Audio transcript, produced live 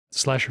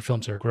slasher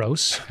films are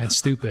gross and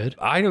stupid.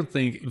 I don't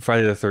think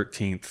Friday the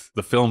 13th,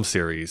 the film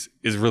series,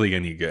 is really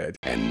any good.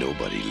 And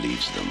nobody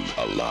leaves them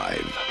alive.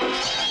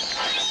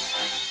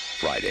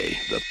 Friday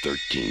the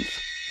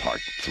 13th, Part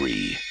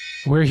 3.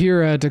 We're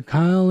here at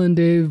Kyle and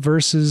Dave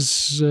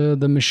versus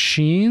the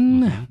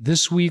Machine.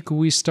 This week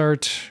we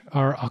start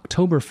our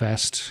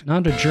Oktoberfest,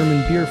 not a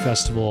German beer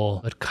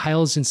festival, but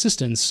Kyle's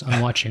insistence on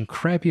watching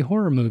crappy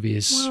horror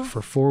movies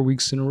for 4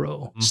 weeks in a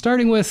row.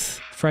 Starting with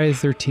Friday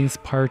the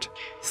 13th, Part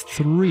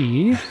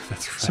 3.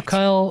 That's right. So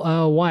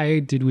Kyle,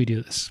 why did we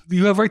do this?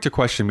 You have right to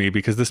question me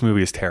because this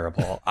movie is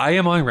terrible. I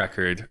am on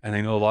record, and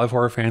I know a lot of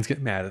horror fans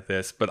get mad at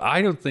this, but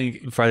I don't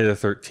think Friday the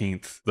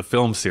 13th, the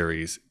film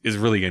series, is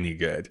really any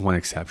good. One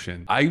exception.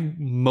 I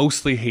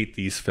mostly hate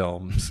these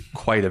films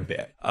quite a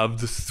bit.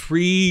 Of the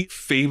 3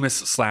 famous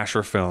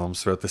slasher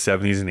films throughout the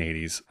 70s and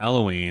 80s,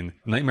 Halloween,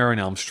 Nightmare on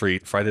Elm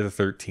Street, Friday the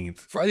 13th.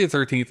 Friday the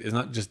 13th is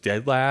not just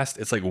dead last,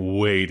 it's like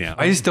way down.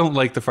 I just don't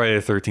like the Friday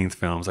the 13th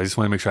films. I just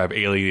want to make sure I've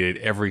alienated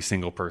every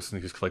single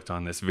person who's clicked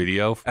on this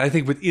video. And I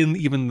think within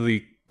even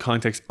the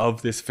context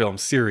of this film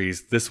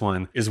series, this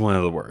one is one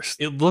of the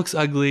worst. It looks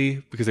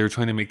ugly because they were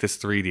trying to make this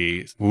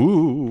 3D.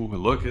 Ooh,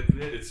 look at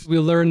this. We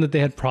learned that they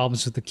had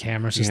problems with the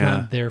camera, so it's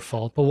not their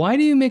fault. But why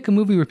do you make a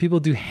movie where people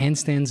do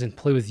handstands and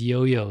play with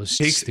yo-yos?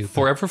 It takes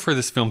forever for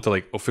this film to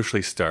like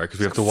officially start because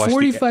we have to watch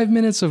 45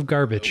 minutes of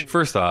garbage.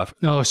 First off,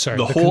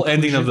 the whole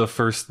ending of the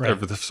first,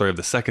 of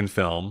the second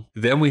film.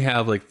 Then we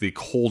have like the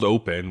cold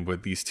open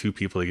with these 2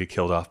 people that get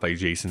killed off by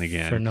Jason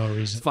again. For no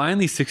reason.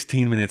 Finally,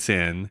 16 minutes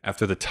in,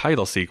 after the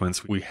title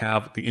sequence, we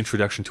have the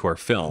introduction to our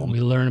film. We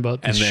learn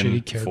about these and then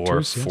shitty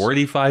characters. For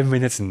 45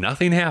 minutes,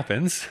 nothing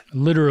happens.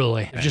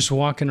 Literally. Just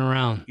walking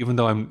around. Even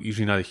though I'm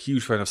usually not a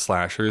huge fan of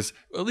slashers,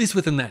 at least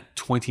within that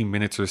 20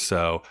 minutes or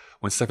so,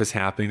 when stuff is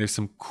happening, there's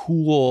some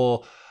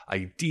cool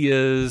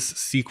ideas,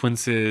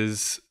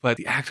 sequences, but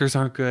the actors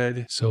aren't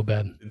good. So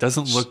bad. It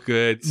doesn't look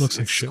good. Looks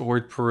like it's shit.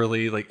 Scored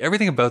poorly. Like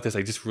everything about this,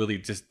 I just really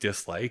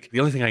dislike.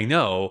 The only thing I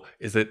know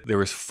is that there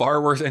was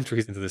far worse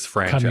entries into this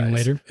franchise. Coming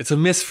later. It's a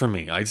miss for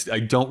me. I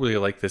don't really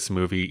like this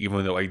movie,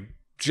 even though I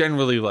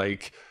generally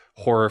like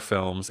horror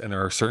films, and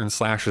there are certain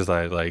slashers that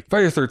I like.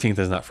 Friday the 13th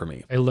is not for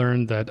me. I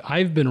learned that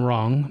I've been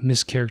wrong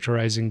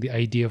mischaracterizing the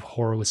idea of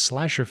horror with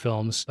slasher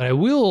films, but I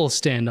will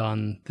stand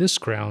on this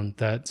ground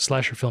that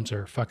slasher films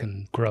are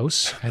fucking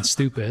gross and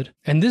stupid.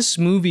 And this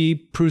movie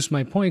proves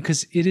my point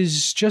because it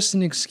is just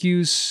an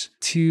excuse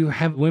to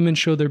have women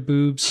show their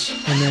boobs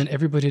and then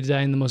everybody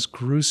die in the most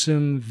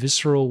gruesome,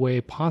 visceral way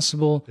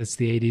possible. It's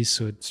the 80s,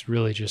 so it's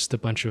really just a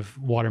bunch of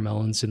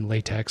watermelons and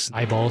latex,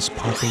 eyeballs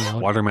popping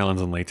out.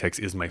 Watermelons and latex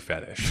is my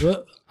fetish.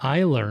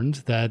 I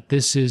learned that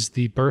this is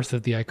the birth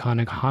of the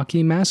iconic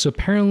hockey mask. So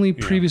apparently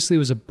previously it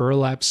was a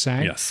burlap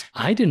sack. Yes.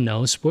 I didn't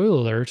know, spoiler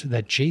alert,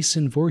 that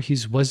Jason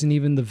Voorhees wasn't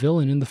even the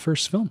villain in the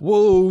first film.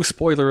 Whoa,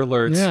 spoiler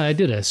alert. Yeah, I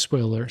did a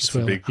spoiler.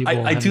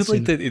 I do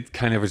like that it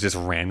kind of was just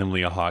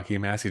randomly a hockey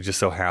mask. It just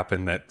so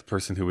happened that the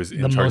person who was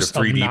in charge of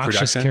 3D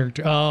production.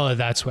 Character. Oh,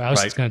 that's why I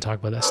was going to talk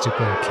about that stupid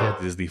little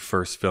kid. It is the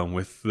first film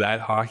with that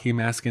hockey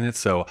mask in it,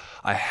 so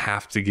I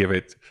have to give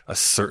it a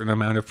certain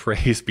amount of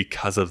praise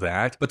because of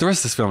that. But the rest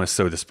of this film is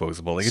so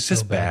disposable. Like, it's so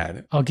just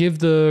bad. I'll give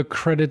the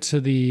credit to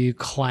the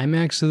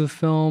climax of the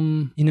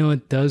film. You know,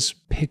 it does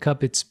pick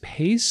up its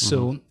pace,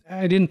 so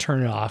I didn't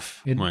turn it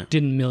off. It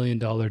didn't $1 million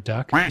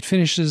duck. It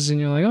finishes and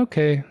you're like,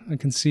 okay, I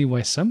can see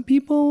why some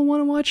people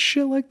want to watch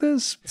shit like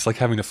this. It's like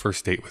having a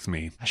first date with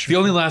me. The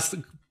only last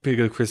big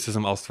of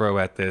criticism I'll throw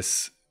at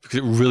this, because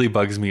it really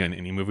bugs me on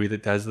any movie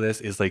that does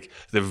this, is like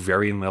the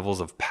varying levels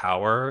of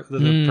power that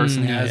the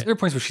person has. There are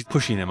points where she's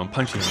pushing him and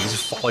punching him, he's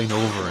just falling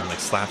over and like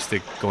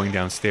slapstick going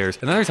downstairs.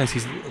 And other times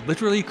he's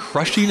literally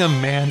crushing a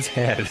man's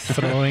head.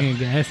 Throwing a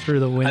guy through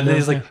the window. And then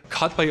he's like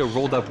caught by a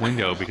rolled up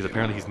window because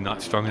apparently he's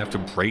not strong enough to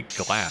break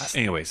glass.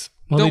 Anyways,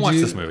 don't watch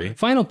this movie.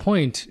 Final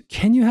point,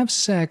 can you have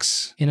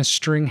sex in a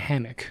string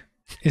hammock?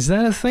 Is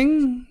that a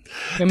thing?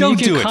 I mean, Don't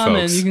do it,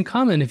 folks. You can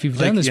comment if you've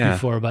done this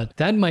before, but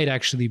that might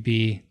actually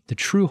be the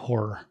true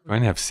horror.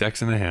 Trying to have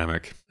sex in a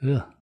hammock.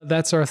 Ugh.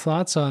 That's our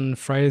thoughts on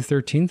Friday the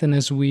 13th. And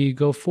as we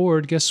go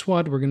forward, guess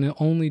what? We're going to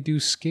only do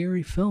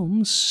scary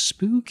films,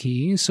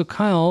 spooky. So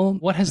Kyle,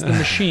 what has the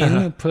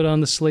machine put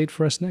on the slate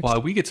for us next?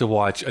 Well, we get to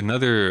watch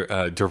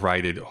another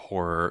derided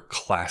horror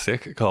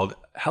classic called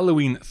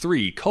Halloween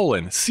 3,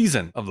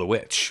 Season of the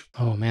Witch.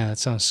 Oh man, that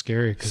sounds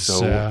scary.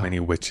 So many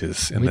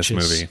witches in this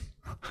movie.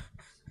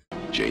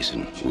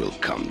 Jason will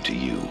come to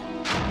you.